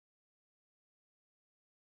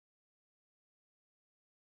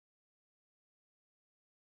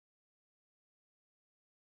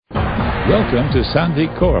Welcome to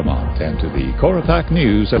Sandvik Coromant and to the Coropac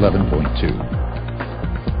News 11.2.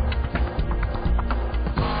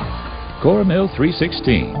 Coramill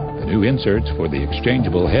 316, the new inserts for the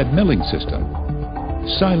exchangeable head milling system.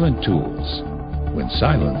 Silent tools, when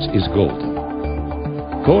silence is golden.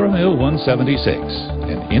 Coramill 176,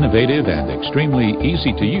 an innovative and extremely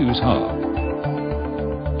easy-to-use hub.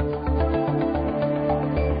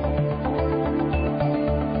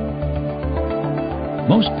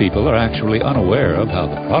 Most people are actually unaware of how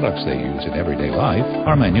the products they use in everyday life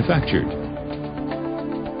are manufactured.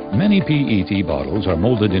 Many PET bottles are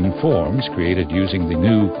molded in forms created using the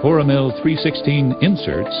new Coramill 316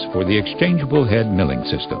 inserts for the exchangeable head milling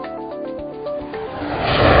system.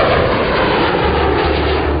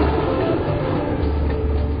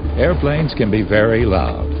 Airplanes can be very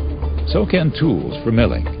loud. So can tools for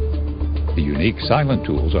milling. The unique silent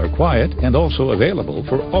tools are quiet and also available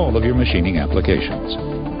for all of your machining applications.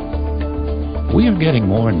 We are getting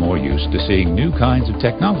more and more used to seeing new kinds of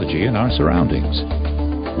technology in our surroundings.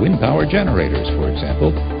 Wind power generators, for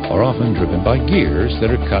example, are often driven by gears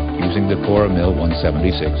that are cut using the Coramill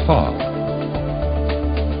 176 hog.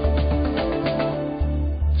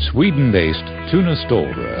 Sweden-based Tuna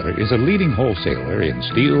Stålrör is a leading wholesaler in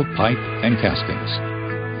steel, pipe and castings,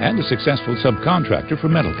 and a successful subcontractor for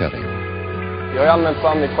metal cutting. Jag har använt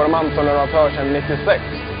Sandvik Coromant som leverantör sedan 96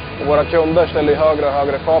 och våra kunder ställer högre och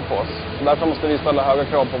högre krav på oss. Därför måste vi ställa höga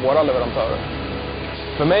krav på våra leverantörer.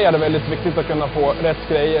 För mig är det väldigt viktigt att kunna få rätt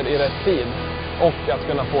grejer i rätt tid och att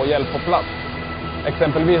kunna få hjälp på plats.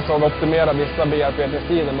 Exempelvis har vi optimerat vissa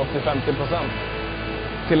bearbetningstiden upp till 50%.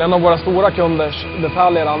 Till en av våra stora kunders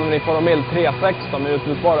detaljer använder vi Coramill 316 med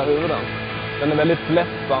utbytbara huvuden. Den är väldigt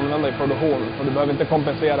lätt att använda i produktion och du behöver inte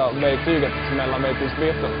kompensera verktyget mellan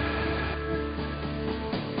verktygsbyten.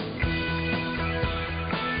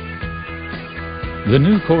 The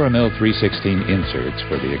new Coramill 316 inserts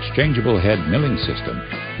for the exchangeable head milling system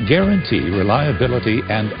guarantee reliability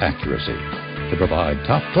and accuracy to provide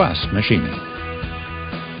top-class machining.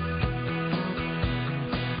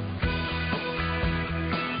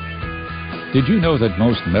 Did you know that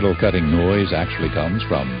most metal cutting noise actually comes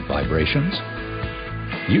from vibrations?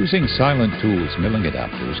 Using silent tools milling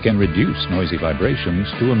adapters can reduce noisy vibrations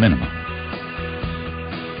to a minimum.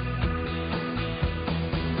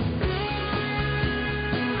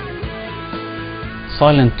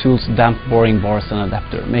 Silent tools damp boring bars and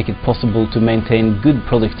adapter make it possible to maintain good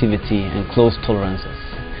productivity and close tolerances,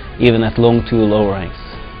 even at long tool overhangs.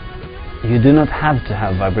 You do not have to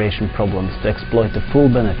have vibration problems to exploit the full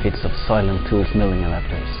benefits of silent tools milling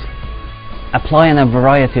adapters. Apply in a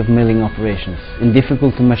variety of milling operations in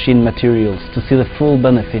difficult to machine materials to see the full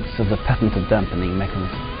benefits of the patented dampening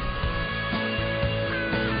mechanism.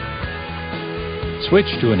 Switch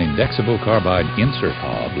to an indexable carbide insert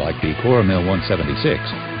hob like the Coramill 176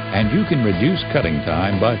 and you can reduce cutting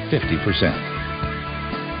time by 50%.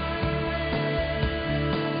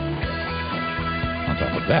 On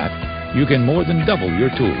top of that, you can more than double your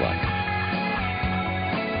tool life.